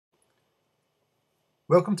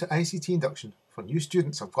Welcome to ICT Induction for new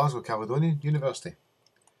students of Glasgow Caledonian University.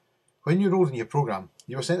 When you enrolled in your programme,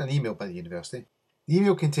 you were sent an email by the university. The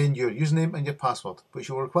email contained your username and your password, which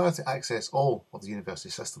you will require to access all of the university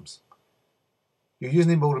systems. Your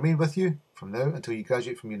username will remain with you from now until you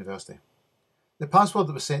graduate from university. The password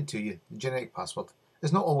that was sent to you, the generic password,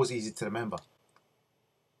 is not always easy to remember.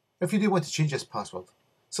 If you do want to change this password,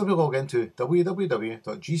 simply log into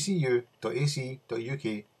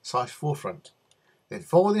www.gcu.ac.uk/forefront. Then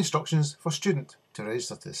follow the instructions for student to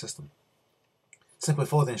register to the system. Simply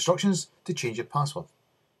follow the instructions to change your password.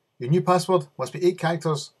 Your new password must be 8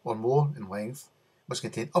 characters or more in length, must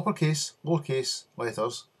contain uppercase, lowercase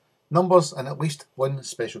letters, numbers and at least one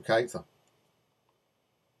special character.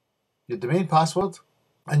 Your domain password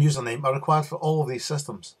and username are required for all of these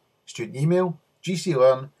systems: student email, GCU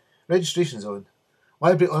Learn, registration zone,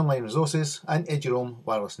 library online resources and Eduroam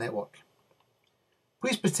wireless network.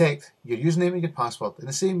 Please protect your username and your password in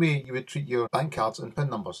the same way you would treat your bank cards and PIN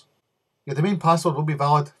numbers. Your domain password will be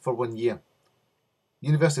valid for 1 year.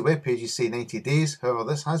 University web pages say 90 days, however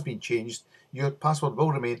this has been changed. Your password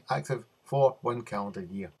will remain active for 1 calendar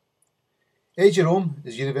year. Eduroam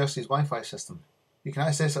is university's Wi-Fi system. You can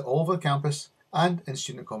access it all over the campus and in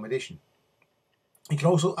student accommodation. You can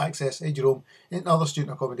also access Eduroam in other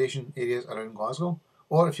student accommodation areas around Glasgow,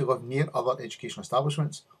 or if you live near other educational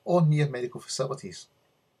establishments or near medical facilities.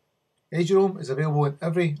 Eduroam is available in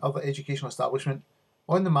every other educational establishment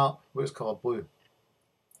on the map where it's coloured blue.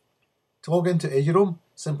 To log into Eduroam,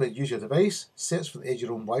 simply use your device, search for the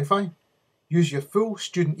Eduroam WiFi, use your full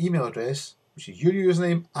student email address, which is your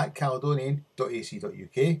username at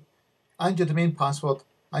caledonian.ac.uk, and your domain password,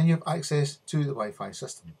 and you have access to the Wi-Fi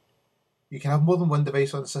system. You can have more than one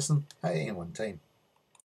device on the system at any one time.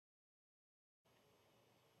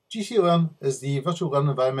 GCU Learn is the virtual learning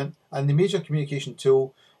environment and the major communication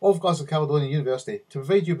tool of Glasgow Caledonian University to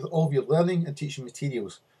provide you with all of your learning and teaching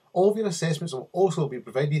materials. All of your assessments will also be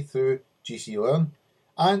provided through GCU Learn,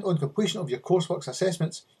 and on completion of your coursework's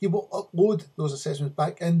assessments, you will upload those assessments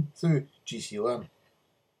back in through GCU Learn.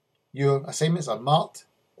 Your assignments are marked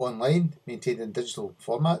online, maintained in digital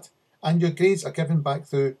format, and your grades are given back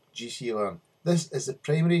through GCU Learn. This is the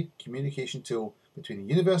primary communication tool between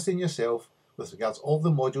the university and yourself with regards to all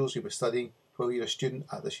the modules you'll be studying while you're a student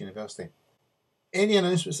at this university. Any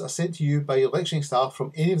announcements that are sent to you by your lecturing staff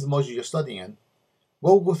from any of the modules you're studying in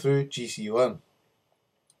will go through GCU Learn.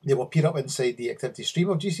 They will appear up inside the activity stream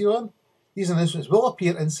of GCU Learn. These announcements will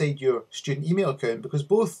appear inside your student email account because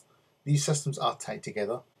both these systems are tied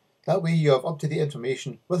together. That way you have up-to-date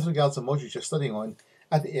information with regards to modules you're studying on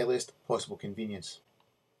at the earliest possible convenience.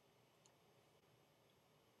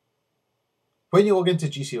 When you log into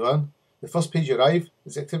GCU Learn, the first page you arrive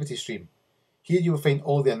is the activity stream. Here you will find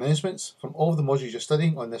all the announcements from all of the modules you're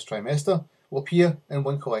studying on this trimester will appear in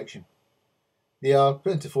one collection. They are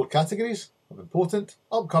put into 4 categories of important,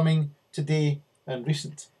 upcoming, today and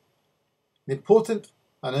recent. The important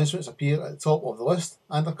announcements appear at the top of the list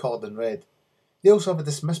and are coloured in red. They also have a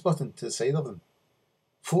dismiss button to the side of them.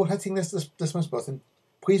 Before hitting this dismiss button,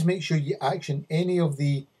 please make sure you action any of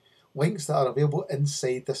the links that are available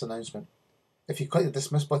inside this announcement. If you click the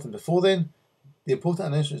dismiss button before then, the important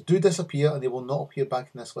announcements do disappear and they will not appear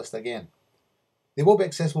back in this list again. They will be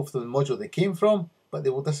accessible from the module they came from, but they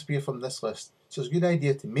will disappear from this list. So it's a good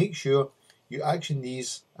idea to make sure you action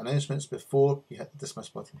these announcements before you hit the dismiss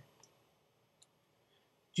button.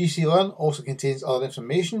 GCU Learn also contains other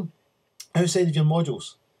information outside of your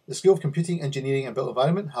modules. The School of Computing, Engineering and Built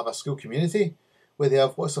Environment have a school community where they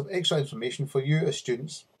have lots of extra information for you as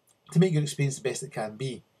students to make your experience the best it can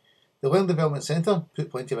be. The Learning Development Centre put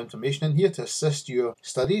plenty of information in here to assist your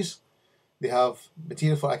studies. They have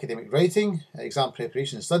material for academic writing, exam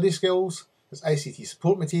preparation and study skills, there's ICT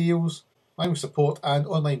support materials, language support and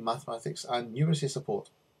online mathematics and numeracy support.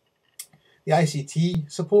 The ICT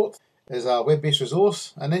support is a web-based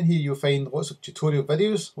resource, and in here you'll find lots of tutorial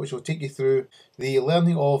videos which will take you through the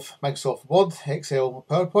learning of Microsoft Word, Excel,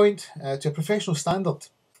 PowerPoint to a professional standard.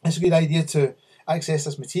 It's a good idea to access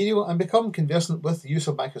this material and become conversant with the use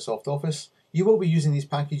of Microsoft Office. You will be using these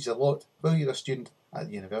packages a lot while you're a student at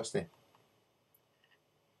the university.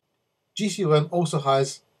 GCU Learn also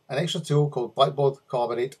has an extra tool called Blackboard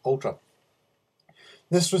Collaborate Ultra.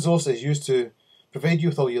 This resource is used to provide you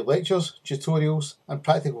with all your lectures, tutorials and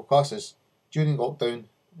practical classes during lockdown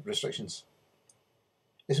restrictions.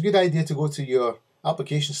 It's a good idea to go to your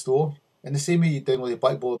application store in the same way you download the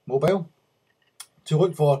Blackboard mobile to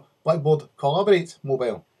look for Blackboard Collaborate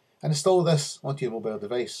Mobile and install this onto your mobile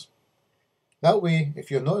device. That way,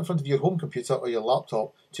 if you're not in front of your home computer or your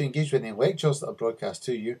laptop to engage with any lectures that are broadcast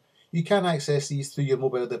to you, you can access these through your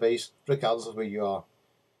mobile device regardless of where you are.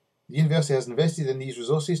 The university has invested in these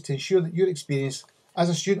resources to ensure that your experience as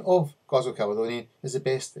a student of Glasgow Caledonian is the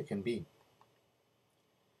best it can be.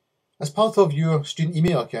 As part of your student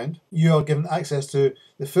email account, you are given access to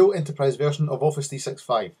the full enterprise version of Office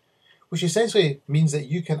 365, which essentially means that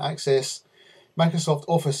you can access Microsoft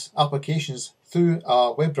Office applications through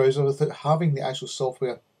a web browser without having the actual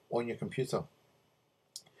software on your computer.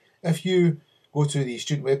 If you go to the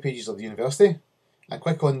student web pages of the university and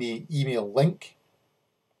click on the email link,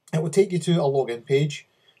 it will take you to a login page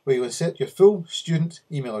where you will set your full student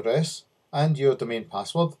email address and your domain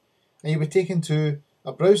password, and you'll be taken to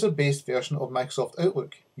a browser-based version of Microsoft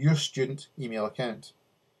Outlook, your student email account.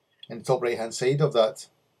 In the top right-hand side of that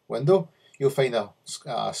window, you'll find a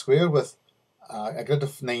square with a grid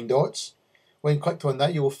of 9 dots. When clicked on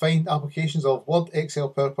that, you will find applications of Word,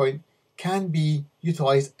 Excel, PowerPoint can be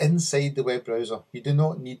utilised inside the web browser. You do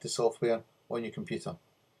not need the software on your computer.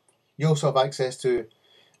 You also have access to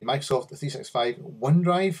the Microsoft 365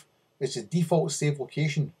 OneDrive, which is the default save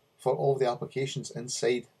location for all the applications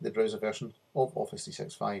inside the browser version of Office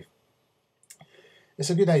 365. It's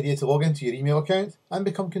a good idea to log into your email account and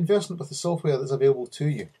become conversant with the software that's available to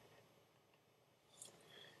you.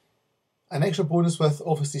 An extra bonus with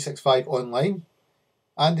Office 365 Online,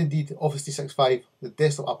 and indeed Office 365 the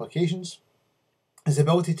desktop applications, is the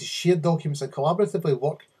ability to share documents and collaboratively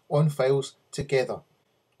work on files together,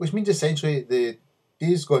 which means essentially the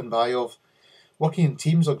days gone by of working in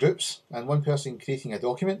teams or groups and one person creating a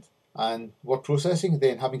document and word processing,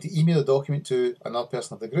 then having to email the document to another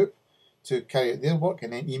person of the group to carry out their work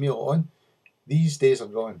and then email it on. These days are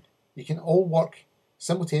gone. You can all work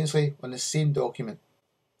simultaneously on the same document.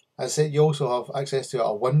 As I said, you also have access to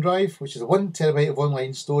a OneDrive, which is 1 terabyte of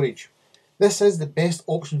online storage. This is the best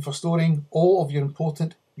option for storing all of your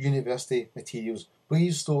important university materials.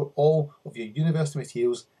 Please store all of your university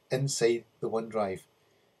materials inside the OneDrive.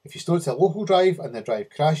 If you store it to a local drive and the drive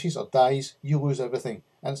crashes or dies, you lose everything,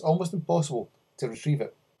 and it's almost impossible to retrieve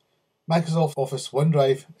it. Microsoft Office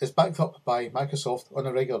OneDrive is backed up by Microsoft on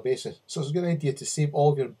a regular basis, so it's a good idea to save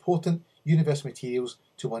all of your important university materials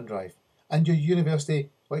to OneDrive, and your university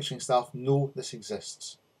lecturing staff know this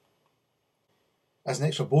exists. As an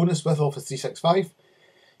extra bonus with Office 365,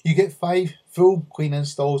 you get 5 full clean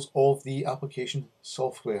installs of the application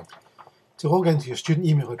software. To log into your student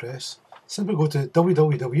email address, simply go to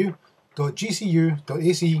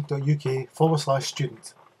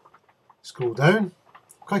www.gcu.ac.uk/student. Scroll down,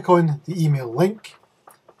 click on the email link,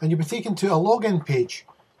 and you'll be taken to a login page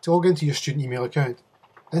to log into your student email account.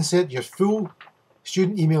 Insert your full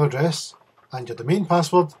student email address and your domain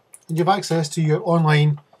password, and you have access to your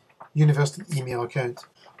online university email account.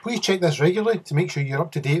 Please check this regularly to make sure you're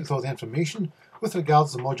up to date with all the information with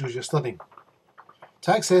regards to the modules you're studying.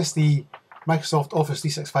 To access the Microsoft Office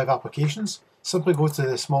 365 applications, simply go to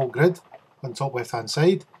the small grid on the top left hand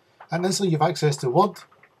side, and instantly you have access to Word,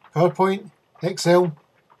 PowerPoint, Excel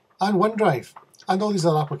and OneDrive, and all these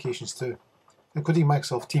other applications too, including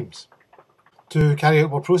Microsoft Teams. To carry out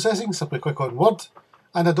word processing, simply click on Word,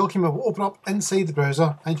 and a document will open up inside the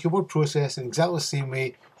browser and you can word process in exactly the same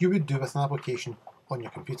way you would do with an application on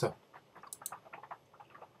your computer.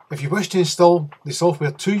 If you wish to install the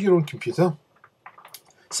software to your own computer,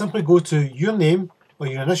 simply go to your name or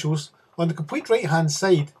your initials on the complete right hand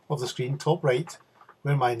side of the screen, top right,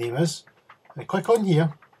 where my name is, and click on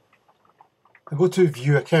here and go to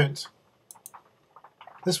View Account.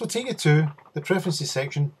 This will take you to the Preferences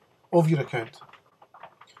section of your account.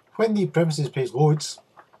 When the Preferences page loads,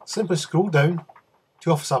 simply scroll down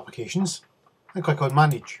to Office Applications and click on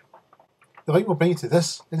Manage. The link will bring you to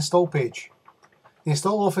this Install page. The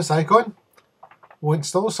Install Office icon will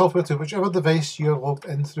install software to whichever device you are logged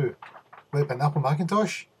in through, whether it be an Apple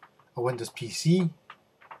Macintosh, a Windows PC,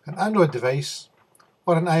 an Android device,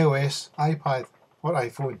 or an iOS, iPad or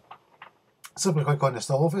iPhone. Simply click on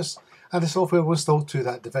Install Office and the software will install to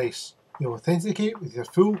that device. You'll authenticate with your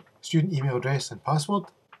full student email address and password,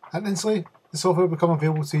 and instantly the software will become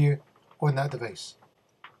available to you on that device.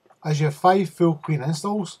 As you have 5 full clean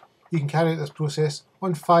installs, you can carry out this process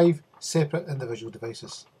on 5 separate individual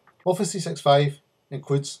devices. Office 365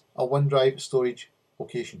 includes a OneDrive storage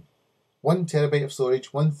location. 1 terabyte of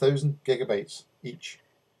storage, 1000 gigabytes each.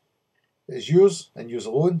 It is yours and yours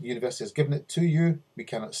alone. The university has given it to you. We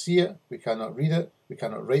cannot see it, we cannot read it, we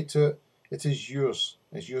cannot write to it. It is yours.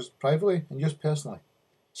 It's yours privately and yours personally.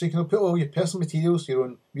 So you can put all your personal materials, your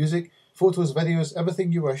own music, photos, videos,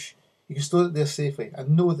 everything you wish. You can store it there safely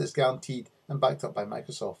and know that it's guaranteed and backed up by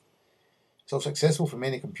Microsoft. It's also accessible from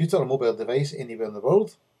any computer or mobile device anywhere in the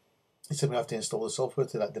world. You simply have to install the software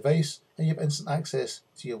to that device and you have instant access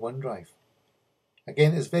to your OneDrive.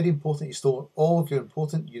 Again, it's very important you store all of your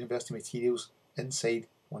important university materials inside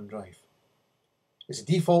OneDrive. It's a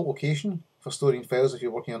default location for storing files if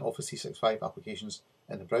you're working on Office 365 applications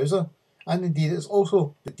in the browser, and indeed it's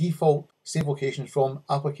also the default save location from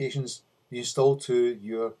applications you install to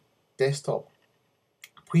your desktop.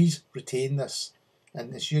 Please retain this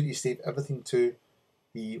and ensure that you save everything to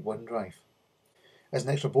the OneDrive. As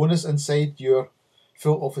an extra bonus, inside your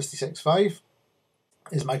full Office 365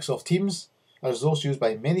 is Microsoft Teams, a resource used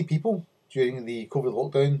by many people during the COVID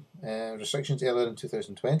lockdown restrictions earlier in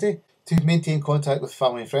 2020. To maintain contact with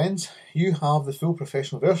family and friends, you have the full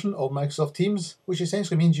professional version of Microsoft Teams, which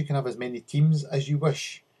essentially means you can have as many teams as you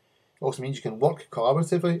wish. It also means you can work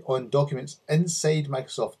collaboratively on documents inside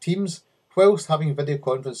Microsoft Teams whilst having video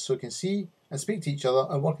conference so you can see and speak to each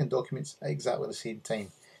other and work on documents at exactly the same time.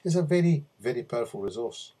 It's a very, very powerful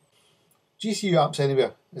resource. GCU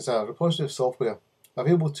AppsAnywhere is a repository of software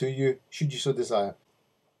available to you should you so desire.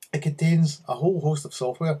 It contains a whole host of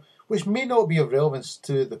software which may not be of relevance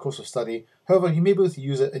to the course of study, however you may be able to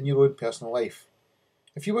use it in your own personal life.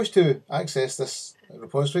 If you wish to access this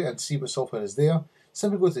repository and see what software is there,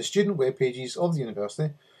 simply go to the student web pages of the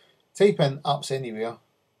university, type in AppsAnywhere,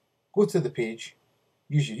 go to the page,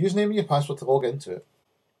 use your username and your password to log into it,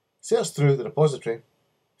 search through the repository,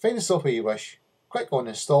 find the software you wish, click on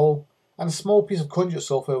install, and a small piece of conduit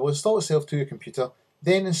software will install itself to your computer,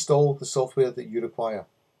 then install the software that you require.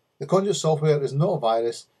 The conduit software is not a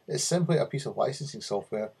virus, it's simply a piece of licensing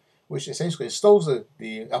software which essentially installs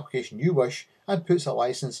the application you wish and puts a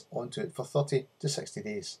license onto it for 30 to 60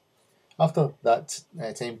 days. After that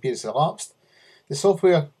time period has elapsed, the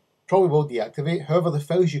software probably will deactivate, however the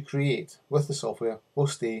files you create with the software will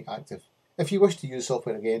stay active. If you wish to use the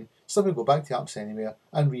software again, simply go back to AppsAnywhere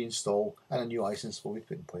and reinstall and a new license will be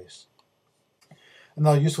put in place.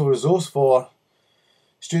 Another useful resource for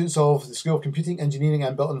students of the School of Computing, Engineering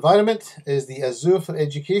and Built Environment is the Azure for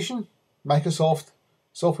Education Microsoft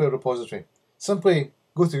Software Repository. Simply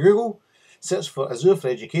go to Google, search for Azure for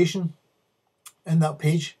Education. In that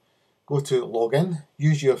page, go to Login,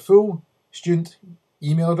 use your full student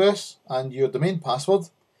email address and your domain password,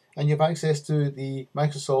 and you have access to the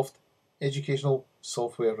Microsoft Educational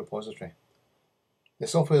Software Repository. The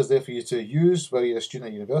software is there for you to use while you're a student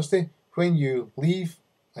at university. When you leave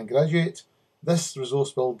and graduate, this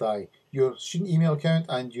resource will die. Your student email account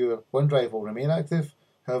and your OneDrive will remain active,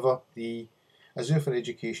 however the Azure for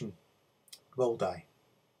Education will die.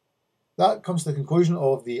 That comes to the conclusion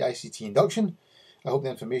of the ICT Induction. I hope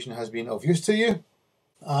the information has been of use to you,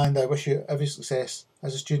 and I wish you every success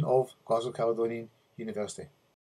as a student of Glasgow Caledonian University.